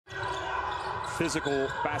physical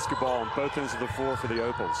basketball on both ends of the floor for the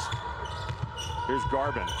Opals. Here's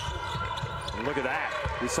Garvin. And look at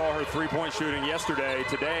that. We saw her three-point shooting yesterday.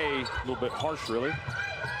 Today, a little bit harsh, really.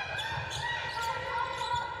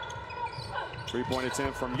 Three-point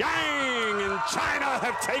attempt from Yang, and China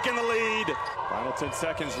have taken the lead. Final 10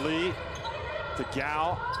 seconds, Lee to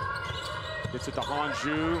Gao. Gets it to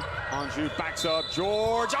Hanju. Hanju backs up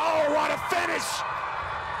George. Oh, what a finish!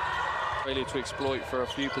 Really to exploit for a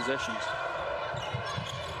few possessions.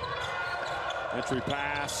 Entry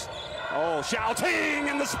pass. Oh, Xiaoting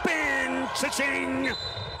and the spin. Cha-ching!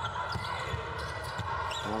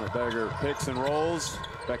 Beggar picks and rolls.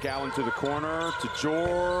 Beck Allen to the corner to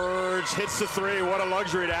George. Hits the three. What a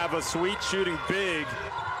luxury to have a sweet shooting big.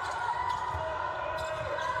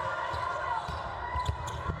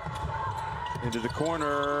 Into the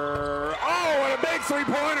corner. Oh, what a big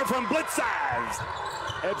three-pointer from Blitzaz.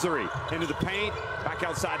 Ebzery into the paint. Back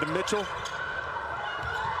outside to Mitchell.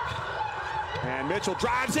 And Mitchell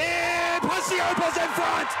drives in. Puts the Opals in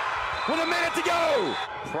front with a minute to go.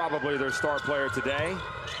 Probably their star player today.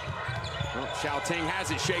 Oh, Xiaoting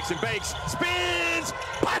has it, shakes and bakes, spins,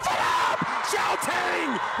 puts it up!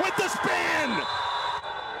 Xiaoting with the spin!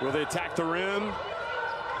 Will they attack the rim?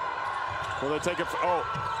 Will they take it? Oh,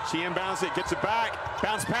 she inbounds it, gets it back,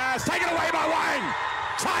 bounce pass, taken away by Wang!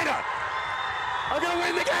 China are gonna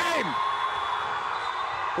win the game!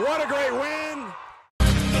 What a great win!